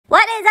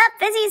What is up,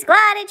 Fizzy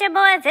Squad? It's your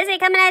boy Fizzy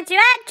coming at you,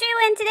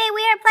 and today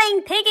we are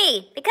playing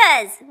Piggy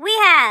because we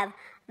have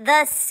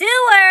the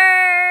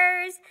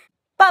sewers.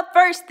 But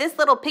first, this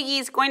little piggy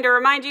is going to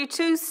remind you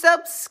to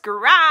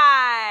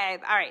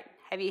subscribe. All right,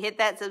 have you hit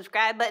that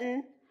subscribe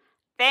button?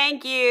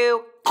 Thank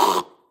you.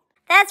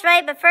 That's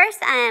right, but first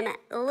I'm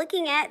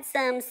looking at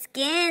some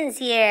skins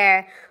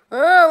here.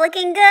 Ooh,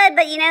 looking good,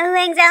 but you know who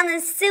hangs out in the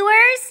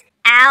sewers?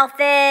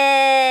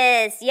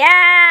 Alphys,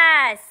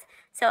 yes!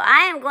 So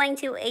I am going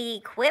to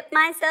equip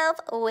myself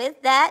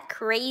with that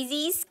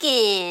crazy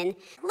skin.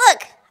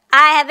 Look,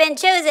 I have been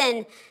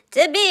chosen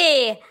to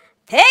be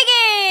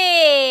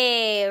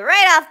Piggy!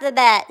 Right off the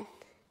bat.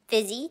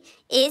 Fizzy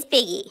is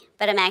Piggy,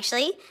 but I'm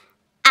actually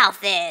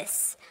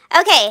Alphys.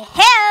 Okay,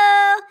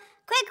 hello!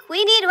 Quick,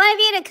 we need one of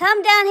you to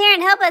come down here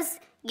and help us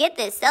get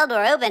this cell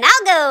door open.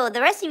 I'll go. The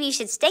rest of you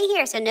should stay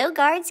here so no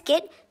guards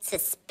get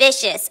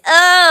suspicious.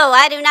 Oh,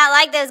 I do not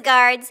like those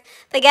guards.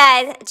 But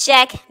guys,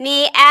 check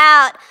me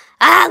out.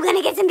 I'm going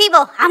to get some people.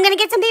 Let me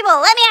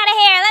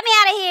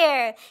out of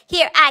here.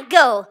 Here I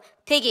go.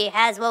 Piggy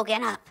has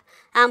woken up.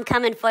 I'm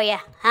coming for you.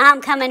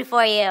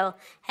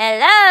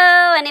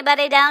 Hello,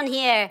 anybody down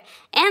here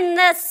in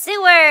the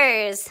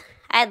sewers?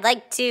 I'd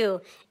like to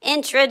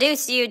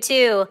introduce you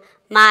to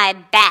my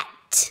bat.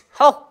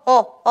 Ho,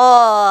 ho, ho.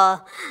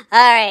 All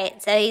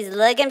right, so he's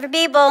looking for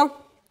people.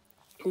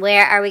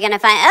 Where are we going to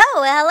find?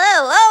 Oh,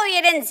 hello. Oh, you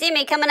didn't see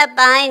me coming up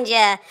behind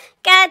you.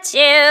 Got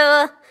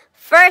you.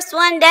 First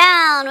one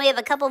down. We have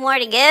a couple more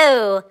to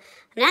go.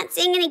 I'm not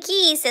seeing any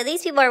keys, so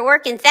these people are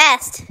working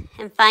fast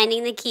and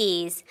finding the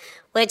keys,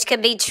 which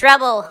could be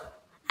trouble.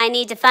 I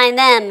need to find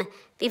them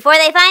before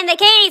they find the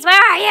keys.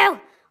 Where are you?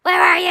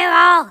 Where are you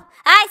all?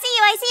 I see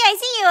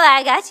you.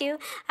 I got you.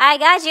 I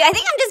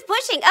think I'm just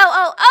pushing.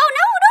 Oh,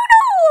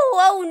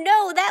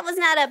 no, that was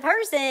not a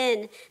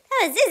person.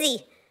 That was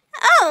Fizzy.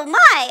 Oh,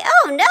 my.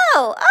 Oh,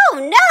 no.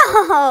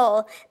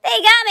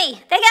 They got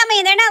me,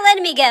 and they're not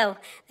letting me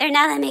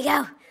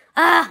go.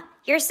 Ah,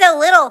 you're so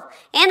little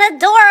and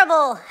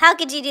adorable. How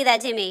could you do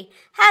that to me?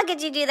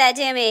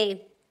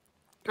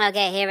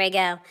 Okay, here we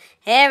go.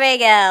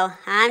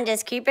 I'm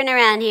just creeping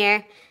around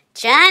here,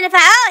 trying to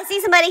find... Oh,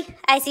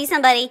 I see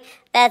somebody.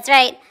 That's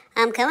right.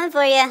 I'm coming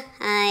for you.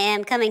 I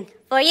am coming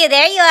for you.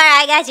 There you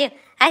are. I got you.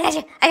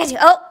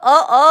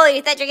 Oh,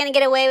 you thought you were going to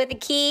get away with the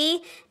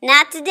key?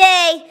 Not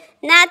today.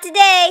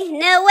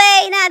 No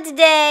way, not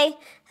today.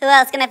 Who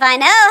else can I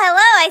find? Oh, hello,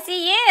 I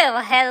see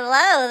you.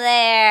 Hello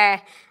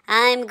there.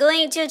 I'm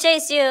going to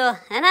chase you,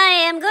 and I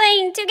am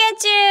going to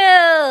get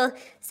you.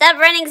 Stop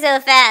running so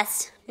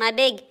fast. My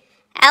big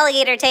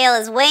alligator tail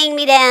is weighing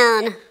me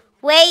down.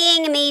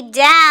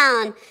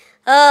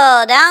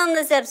 Oh, down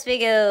the steps we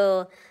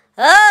go.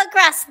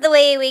 Across the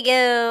way we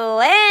go,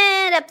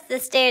 and up the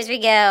stairs we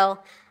go.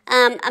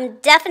 I'm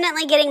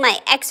definitely getting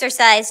my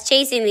exercise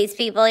chasing these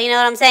people. You know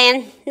what I'm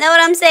saying?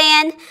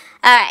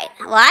 All right,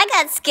 well, I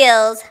got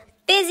skills.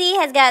 Fizzy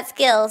has got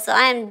skills, so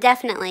I'm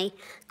definitely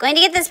going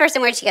to get this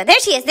person. Where'd she go? There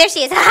she is.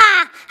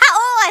 Ha!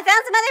 Oh, I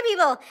found some other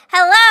people.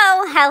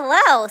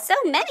 Hello. So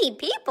many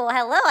people.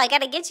 Hello, I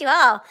got to get you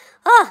all.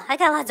 Oh, I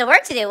got lots of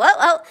work to do.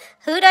 Whoa.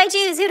 Who do I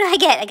choose? Who do I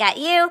get? I got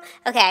you.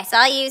 Okay, I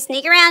saw you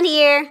sneak around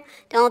here.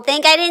 Don't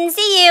think I didn't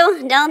see you.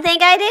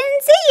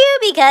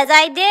 Because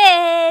I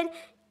did.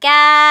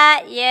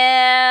 Got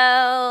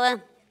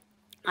you.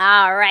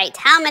 All right,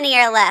 how many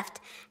are left?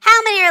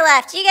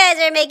 You guys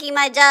are making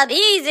my job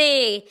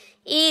easy.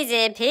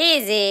 Easy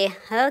peasy.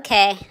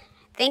 Okay, I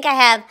think I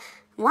have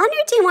one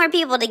or two more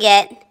people to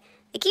get.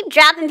 They keep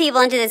dropping people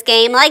into this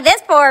game, like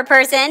this poor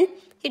person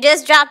who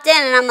just dropped in,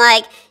 and I'm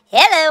like,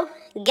 hello,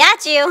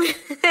 got you.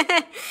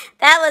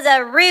 That was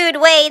a rude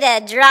way to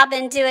drop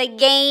into a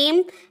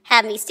game.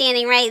 Have me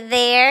standing right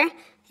there.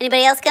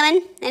 Anybody else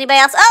coming?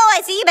 Oh,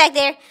 I see you back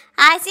there.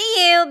 I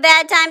see you.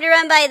 Bad time to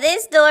run by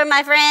this door,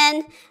 my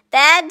friend.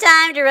 And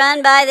I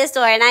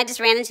just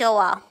ran into a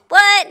wall.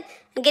 What?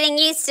 I'm getting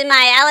used to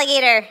my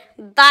alligator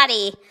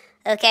body.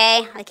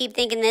 Okay, I keep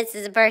thinking this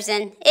is a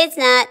person. It's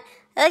not.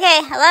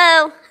 Okay,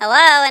 hello,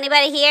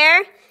 anybody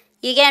here?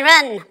 You can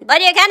run,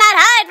 but you cannot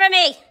hide from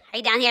me. Are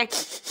you down here?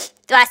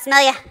 Do I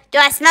smell you?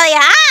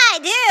 I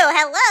do.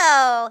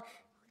 Hello.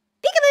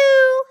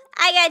 Peekaboo.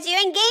 I got you,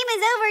 and game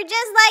is over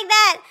just like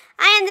that.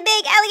 I am the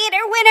big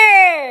alligator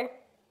winner.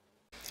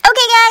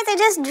 Okay, guys, I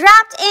just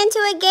dropped into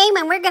a game,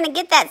 and we're going to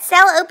get that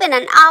cell open,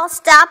 and I'll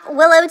stop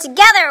Willow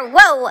together.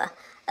 Whoa.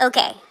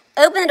 Okay,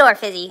 open the door,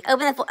 Fizzy.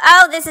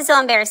 Oh, this is so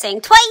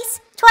embarrassing. Twice.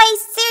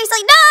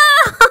 Seriously, no!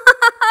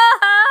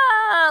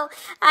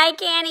 I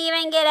can't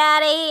even get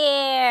out of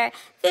here.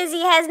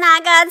 Fizzy has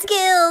not got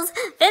skills.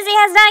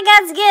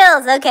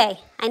 Okay,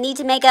 I need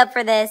to make up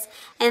for this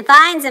and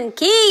find some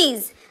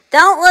keys.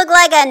 Don't look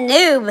like a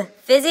noob,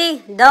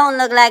 Fizzy. Don't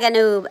look like a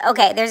noob.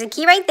 Okay, there's a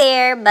key right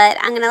there, but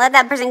I'm going to let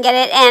that person get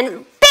it.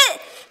 And Piggy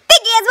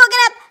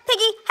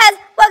has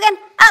woken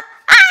up.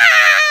 Ah!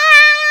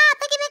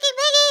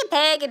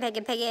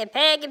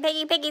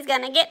 Piggy's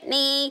gonna get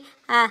me.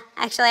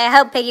 Actually, I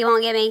hope Piggy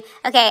won't get me.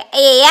 Okay,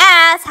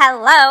 yes,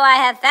 hello, I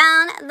have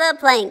found the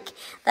plank.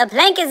 The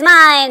plank is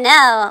mine.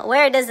 No,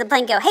 where does the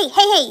plank go? Hey,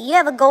 you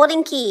have a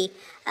golden key.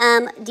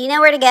 Do you know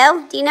where to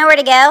go?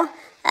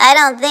 I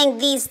don't think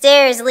these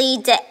stairs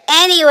lead to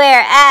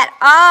anywhere at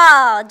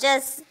all.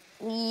 Just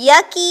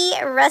yucky,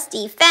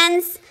 rusty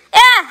fence.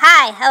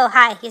 Hi. Oh,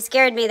 hi. You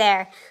scared me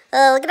there.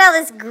 Oh, look at all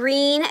this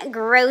green,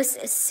 gross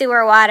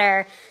sewer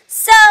water.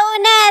 So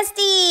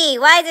nasty.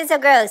 Why is it so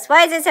gross?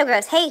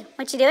 Hey,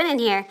 what you doing in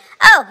here?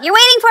 Oh, you're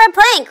waiting for a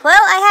plank.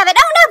 Well, I have it.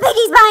 Oh, no,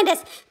 Piggy's behind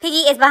us.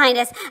 Piggy is behind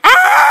us.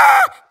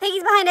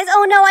 Piggy's behind us.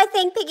 Oh, no, I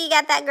think Piggy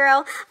got that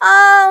girl.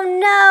 Oh,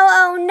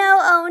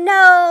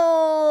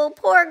 no.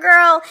 Poor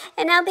girl.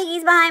 And now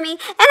Piggy's behind me.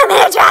 And I'm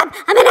in a trap.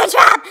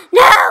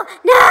 No.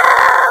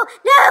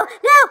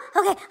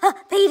 Okay,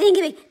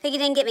 Piggy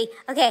didn't get me.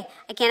 Okay,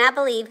 I cannot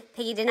believe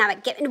Piggy did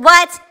not get me.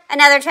 What?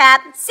 Another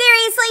trap?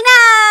 Seriously,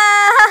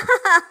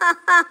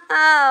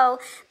 no!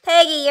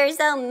 Piggy, you're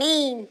so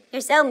mean.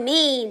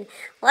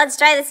 Let's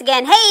try this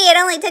again. Hey, it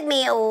only took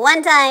me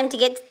one time to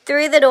get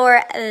through the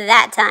door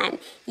that time.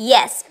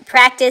 Yes,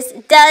 practice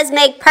does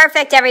make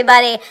perfect,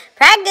 everybody.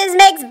 Practice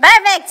makes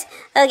perfect.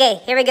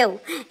 Okay, here we go.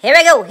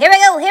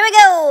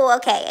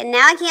 Okay, and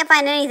now I can't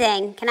find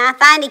anything. Can I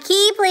find a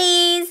key,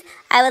 please?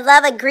 I would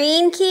love a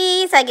green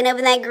key so I can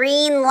open that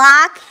green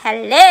lock.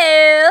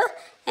 Hello?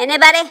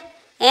 Anybody?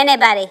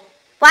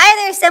 Why are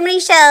there so many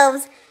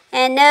shelves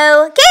and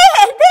no key?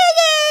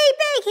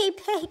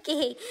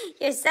 Piggy!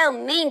 You're so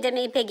mean to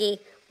me, Piggy.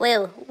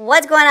 Whoa,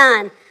 what's going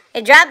on?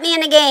 It dropped me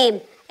in a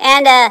game.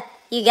 And,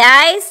 you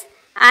guys,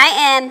 I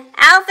am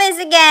Alphys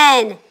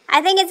again.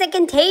 I think it's a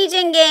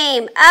contagion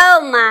game. Oh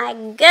my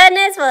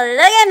goodness, well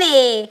look at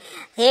me.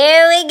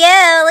 Here we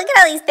go. Look at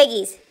all these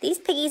piggies. These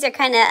piggies are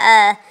kind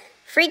of,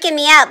 freaking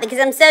me out because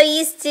I'm so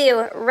used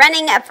to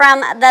running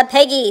from the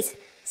piggies.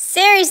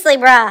 Seriously,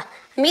 brah.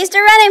 I'm used to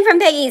running from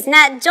piggies,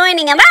 not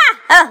joining them.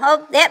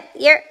 Yep,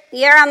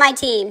 you're on my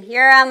team.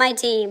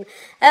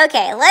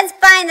 Okay, let's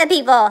find the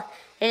people.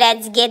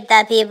 Let's get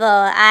the people.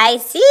 I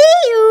see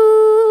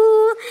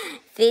you.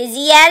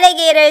 Fizzy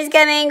Alligator is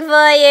coming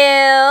for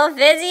you.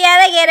 Fizzy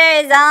Alligator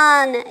is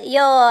on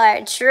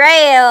your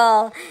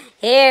trail.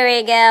 Here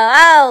we go.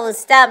 Oh,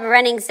 stop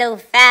running so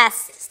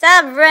fast.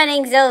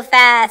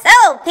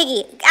 Oh,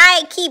 Piggy.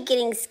 I keep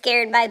getting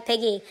scared by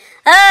Piggy.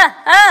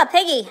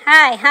 Piggy.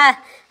 Hi.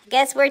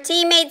 Guess we're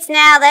teammates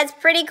now. That's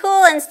pretty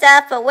cool and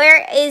stuff, but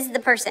where is the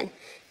person?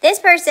 This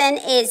person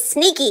is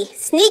sneaky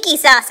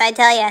sauce, I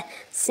tell ya.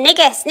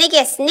 Sneaky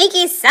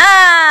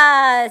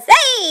sauce.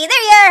 Hey,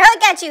 there you are. I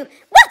got you.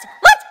 What?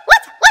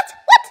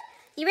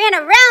 You ran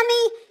around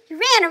me?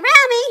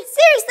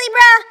 Seriously,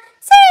 bro?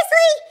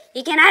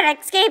 You cannot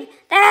escape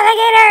the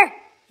alligator.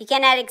 You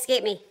cannot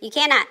escape me. You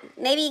cannot.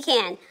 Maybe you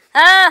can.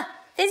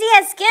 Fizzy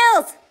has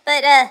skills,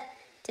 but,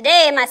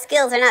 today, my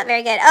skills are not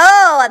very good.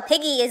 Oh, a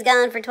piggy is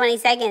gone for 20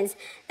 seconds.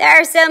 There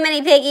are so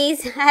many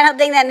piggies. I don't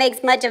think that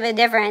makes much of a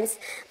difference.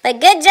 But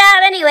good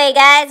job anyway,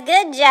 guys.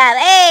 Good job.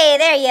 Hey,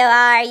 there you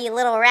are, you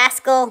little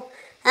rascal.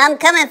 I'm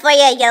coming for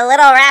you, you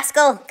little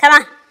rascal. Come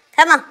on.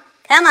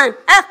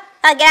 Oh,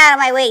 get out of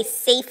my way,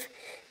 safe.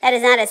 That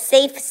is not a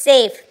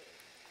safe.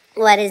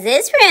 What is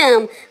this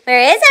room?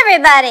 Where is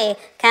everybody?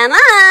 Come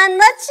on,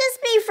 let's just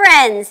be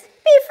friends.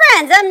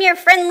 I'm your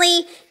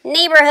friendly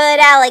neighborhood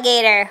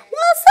alligator.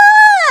 What's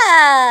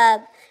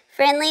up?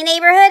 Friendly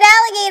neighborhood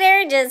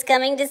alligator, just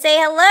coming to say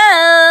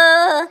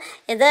hello.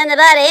 Is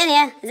anybody in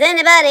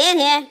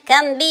here?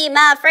 Come be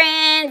my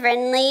friend,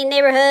 friendly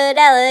neighborhood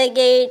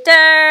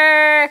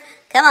alligator.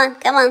 Come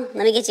on.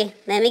 Let me get you.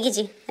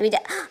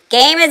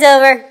 Game is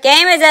over.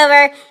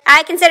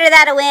 I consider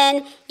that a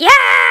win.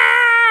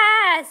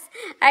 Yes!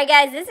 Alright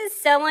guys, this is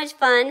so much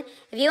fun.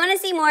 If you want to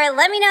see more,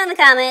 let me know in the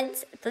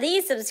comments.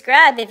 Please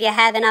subscribe if you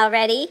haven't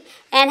already.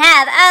 And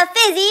have a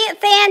Fizzy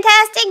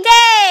fantastic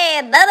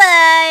day.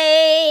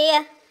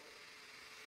 Bye-bye.